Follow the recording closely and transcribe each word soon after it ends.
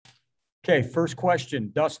Okay, first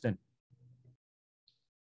question, Dustin.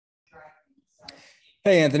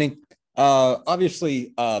 Hey, Anthony.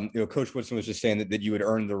 Obviously, Coach Woodson was just saying that you had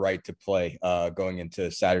earned the right to play going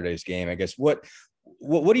into Saturday's game. I guess what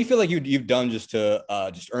do you feel like you've done just to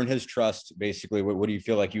just earn his trust? Basically, what do you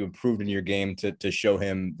feel like you improved in your game to show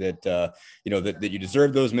him that that you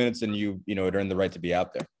deserve those minutes and you had earned the right to be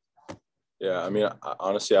out there? Yeah, I mean,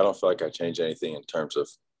 honestly, I don't feel like I changed anything in terms of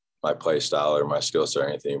my play style or my skills or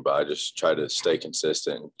anything, but I just try to stay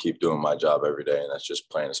consistent and keep doing my job every day. And that's just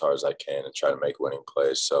playing as hard as I can and try to make winning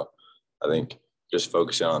plays. So I think just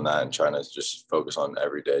focusing on that and trying to just focus on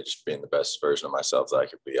every day, just being the best version of myself that I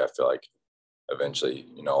could be. I feel like eventually,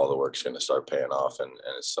 all the work's going to start paying off and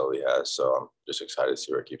it slowly has. So I'm just excited to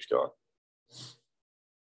see where it keeps going.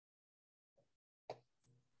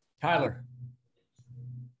 Tyler.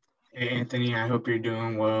 Hey, Anthony, I hope you're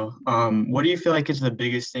doing well. What do you feel like is the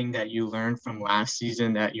biggest thing that you learned from last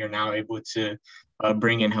season that you're now able to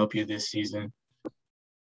bring and help you this season?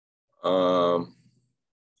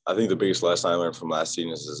 I think the biggest lesson I learned from last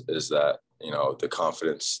season is that, the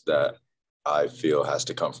confidence that I feel has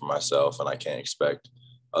to come from myself, and I can't expect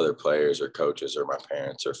other players or coaches or my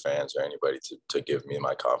parents or fans or anybody to give me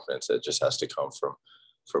my confidence. It just has to come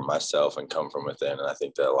from myself and come from within. And I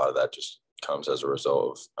think that a lot of that just comes as a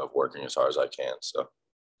result of working as hard as I can. So,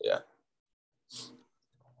 yeah.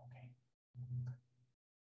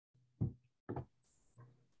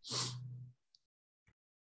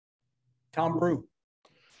 Tom Brew.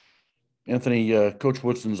 Anthony, Coach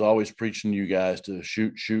Woodson's always preaching to you guys to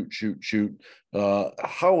shoot, shoot, shoot, shoot.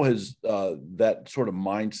 How has that sort of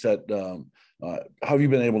mindset, how have you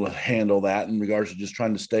been able to handle that in regards to just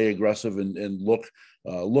trying to stay aggressive and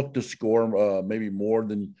look to score maybe more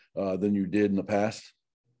than you did in the past?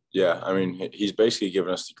 Yeah, I mean, he's basically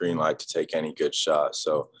given us the green light to take any good shot.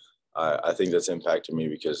 So I think that's impacted me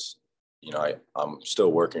because, I'm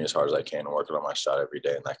still working as hard as I can and working on my shot every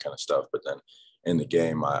day and that kind of stuff. But then in the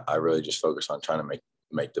game, I really just focus on trying to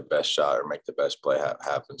make the best shot or make the best play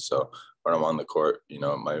happen. So when I'm on the court,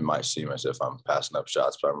 it might seem as if I'm passing up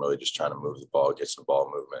shots, but I'm really just trying to move the ball, get some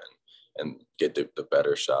ball movement and get the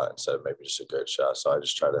better shot instead of maybe just a good shot. So I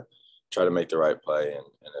just try to make the right play. And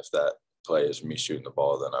if that play is me shooting the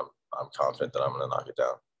ball, then I'm confident that I'm going to knock it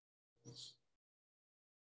down.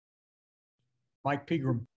 Mike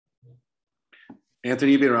Pegram.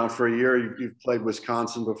 Anthony, you've been around for a year. You've played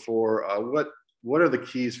Wisconsin before. What are the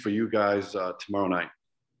keys for you guys tomorrow night?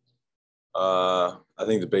 I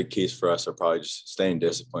think the big keys for us are probably just staying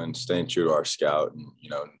disciplined, staying true to our scout, and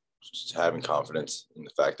just having confidence in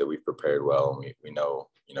the fact that we've prepared well and we know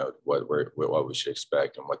what we should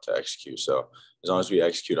expect and what to execute. So as long as we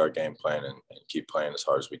execute our game plan and keep playing as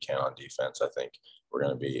hard as we can on defense, I think we're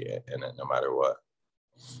going to be in it no matter what.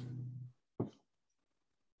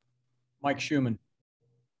 Mike Schumann.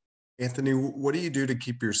 Anthony, what do you do to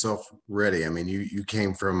keep yourself ready? I mean, you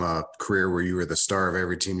came from a career where you were the star of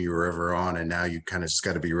every team you were ever on, and now you kind of just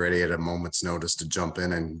got to be ready at a moment's notice to jump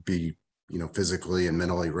in and be, physically and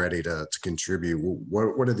mentally ready to contribute.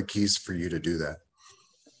 What are the keys for you to do that?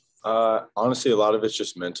 Honestly, a lot of it's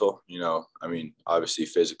just mental. I mean, obviously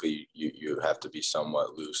physically you have to be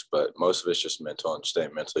somewhat loose, but most of it's just mental and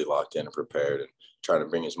staying mentally locked in and prepared and trying to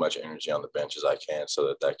bring as much energy on the bench as I can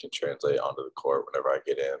so that can translate onto the court whenever I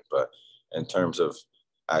get in. But in terms of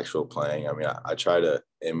actual playing, I mean, I try to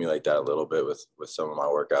emulate that a little bit with some of my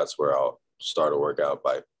workouts where I'll start a workout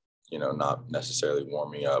by, not necessarily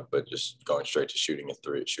warming up, but just going straight to shooting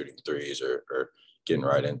threes or getting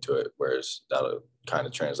right into it. Whereas that'll kind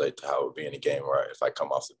of translate to how it would be in a game where if I come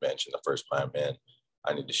off the bench and the first play I'm in,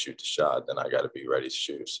 I need to shoot the shot, then I got to be ready to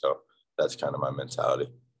shoot. So that's kind of my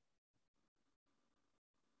mentality.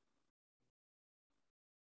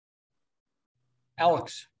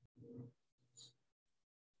 Alex.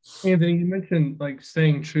 Anthony, you mentioned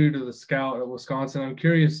staying true to the scout at Wisconsin. I'm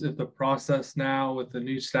curious if the process now with the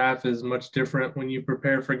new staff is much different when you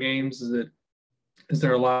prepare for games. Is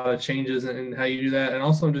there a lot of changes in how you do that? And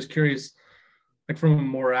also I'm just curious, from a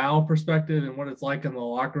morale perspective and what it's like in the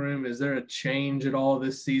locker room, is there a change at all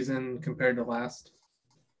this season compared to last?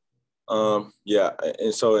 Yeah.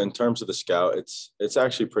 And so in terms of the scout, it's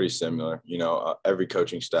actually pretty similar. Every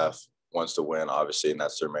coaching staff wants to win, obviously, and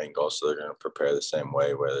that's their main goal. So they're going to prepare the same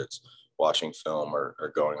way, whether it's watching film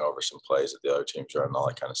or going over some plays that the other teams run and all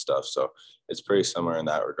that kind of stuff. So it's pretty similar in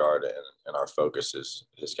that regard. And our focus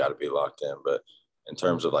has got to be locked in. But in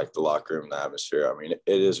terms of the locker room, the atmosphere, I mean, it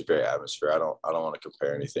is a great atmosphere. I don't want to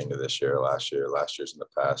compare anything to this year or last year. Last year's in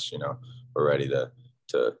the past. We're ready to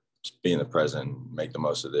be in the present and make the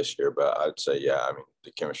most of this year. But I'd say, yeah, I mean,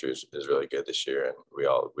 the chemistry is really good this year, and we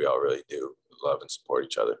all really do love and support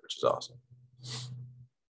each other, which is awesome.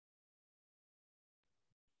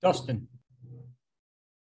 Dustin.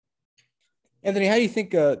 Anthony, how do you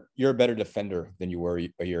think you're a better defender than you were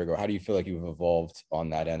a year ago? How do you feel like you've evolved on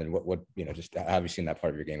that end, and what just how have you seen that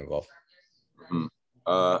part of your game evolve? Mm-hmm.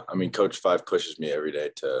 I mean, Coach Five pushes me every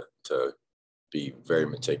day to be very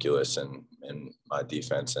meticulous in my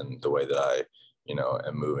defense and the way that I,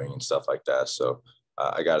 am moving and stuff like that. So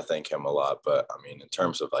I got to thank him a lot. But I mean, in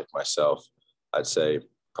terms of like myself, I'd say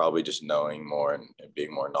probably just knowing more and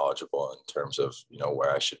being more knowledgeable in terms of,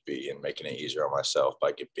 where I should be and making it easier on myself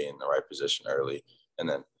by being in the right position early. And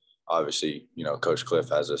then obviously, Coach Cliff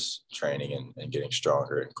has us training and getting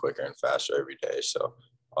stronger and quicker and faster every day. So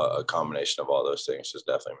a combination of all those things has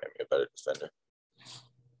definitely made me a better defender.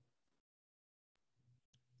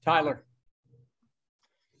 Tyler.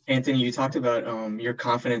 Anthony, you talked about your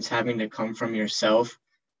confidence having to come from yourself.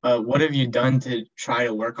 What have you done to try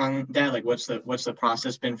to work on that? Like, what's the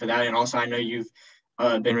process been for that? And also, I know you've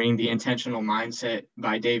been reading The Intentional Mindset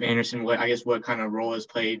by Dave Anderson. What kind of role has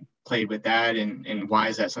played with that, and why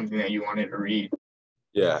is that something that you wanted to read?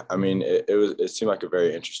 Yeah, I mean, it seemed like a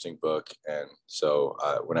very interesting book, and so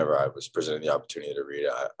whenever I was presented the opportunity to read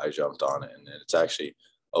it, I jumped on it, and it's actually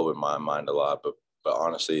opened my mind a lot. But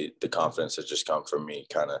honestly, the confidence has just come from me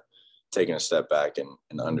kind of taking a step back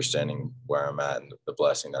and understanding where I'm at and the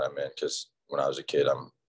blessing that I'm in. Because when I was a kid,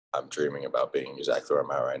 I'm dreaming about being exactly where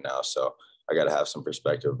I'm at right now. So I got to have some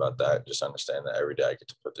perspective about that. Just understand that every day I get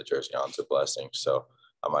to put the jersey on to blessing. So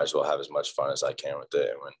I might as well have as much fun as I can with it.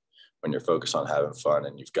 And when you're focused on having fun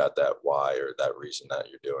and you've got that why or that reason that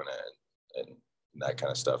you're doing it and that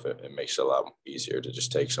kind of stuff, it makes it a lot easier to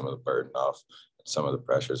just take some of the burden off and some of the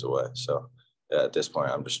pressures away. So yeah, at this point,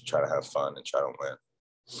 I'm just trying to have fun and try to win.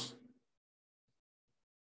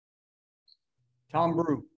 Tom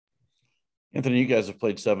Brew. Anthony, you guys have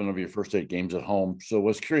played 7 of your first 8 games at home. So I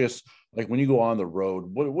was curious, like when you go on the road,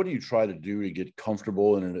 what do you try to do to get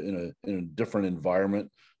comfortable in a different environment,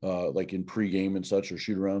 like in pregame and such or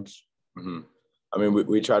shoot-arounds? Mm-hmm. I mean,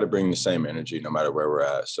 we try to bring the same energy no matter where we're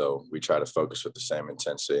at. So we try to focus with the same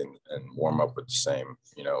intensity and warm up with the same,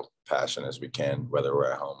 passion as we can, whether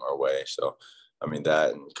we're at home or away. So, I mean,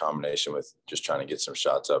 that in combination with just trying to get some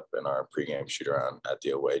shots up in our pregame shoot-around at the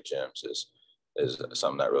away gyms is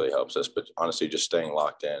something that really helps us. But honestly, just staying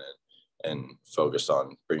locked in and focused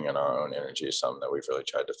on bringing our own energy is something that we've really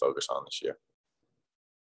tried to focus on this year.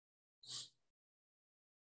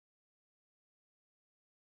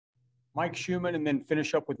 Mike Schumann, and then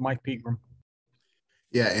finish up with Mike Pegram.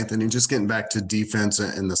 Yeah, Anthony, just getting back to defense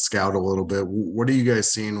and the scout a little bit. What are you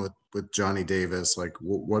guys seeing with Johnny Davis? Like,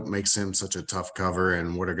 what makes him such a tough cover,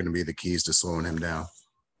 and what are going to be the keys to slowing him down?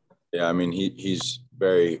 Yeah, I mean, he's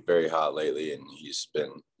very, very hot lately, and he's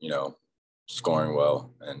been, scoring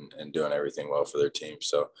well and doing everything well for their team.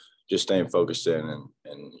 So just staying focused in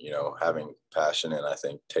and having passion, and I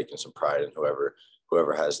think taking some pride in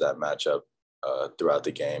whoever has that matchup throughout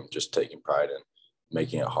the game, just taking pride in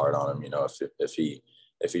making it hard on him.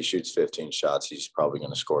 If he shoots 15 shots, he's probably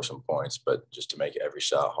going to score some points, but just to make every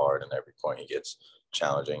shot hard and every point he gets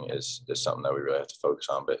challenging is something that we really have to focus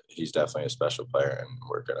on. But he's definitely a special player, and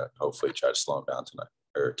we're going to hopefully try to slow him down tonight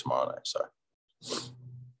or tomorrow night. Sorry.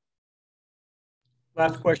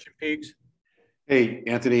 Last question, Pigs. Hey,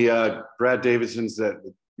 Anthony, Brad Davidson's that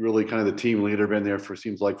really kind of the team leader, been there for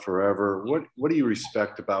seems like forever. What do you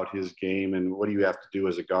respect about his game, and what do you have to do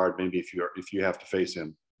as a guard, maybe if you have to face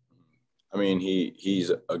him? I mean, he's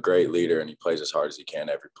a great leader, and he plays as hard as he can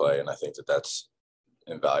every play, and I think that's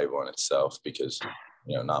invaluable in itself because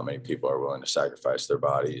not many people are willing to sacrifice their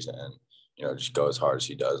bodies and just go as hard as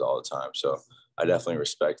he does all the time. So I definitely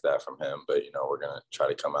respect that from him, but we're going to try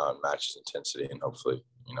to come out and match his intensity and hopefully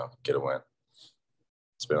get a win.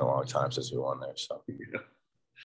 It's been a long time since we won there, so. Yeah.